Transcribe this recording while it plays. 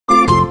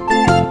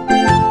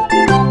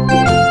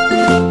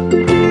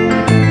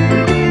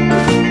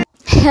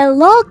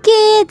Hello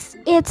kids,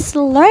 it's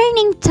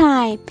learning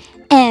time,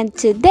 and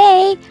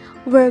today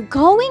we're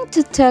going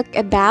to talk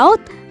about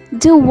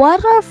the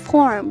water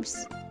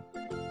forms.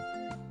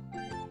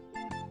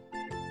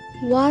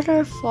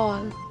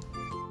 Waterfall.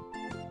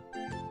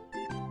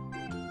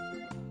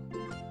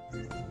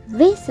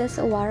 This is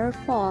a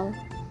waterfall.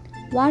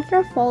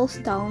 Water falls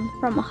down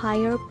from a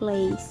higher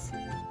place.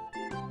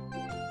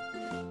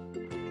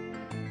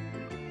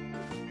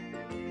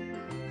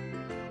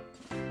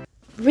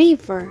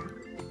 River.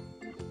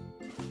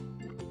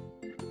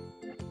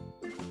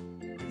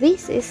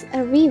 This is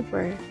a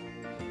river.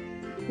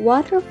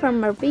 Water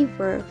from a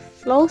river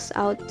flows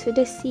out to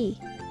the sea.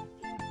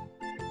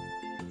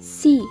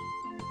 Sea.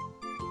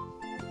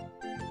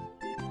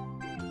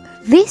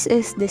 This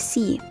is the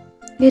sea.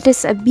 It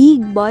is a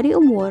big body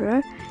of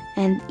water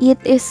and it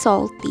is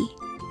salty.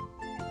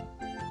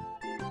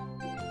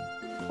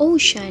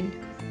 Ocean.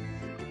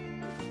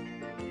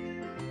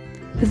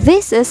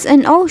 This is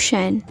an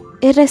ocean.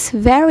 It is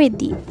very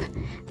deep.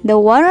 The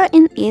water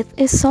in it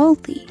is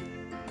salty.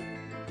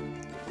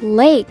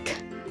 Lake.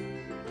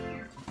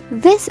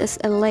 This is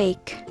a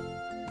lake.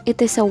 It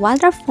is a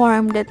water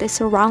form that is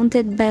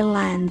surrounded by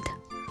land.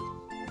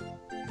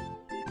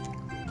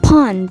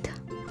 Pond.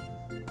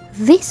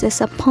 This is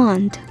a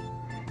pond.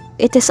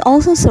 It is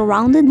also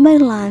surrounded by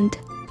land,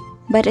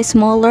 but is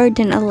smaller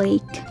than a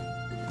lake.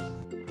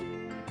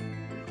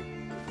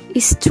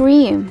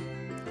 Stream.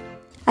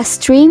 A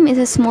stream is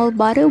a small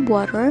body of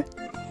water,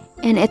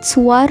 and its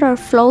water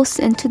flows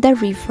into the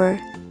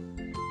river.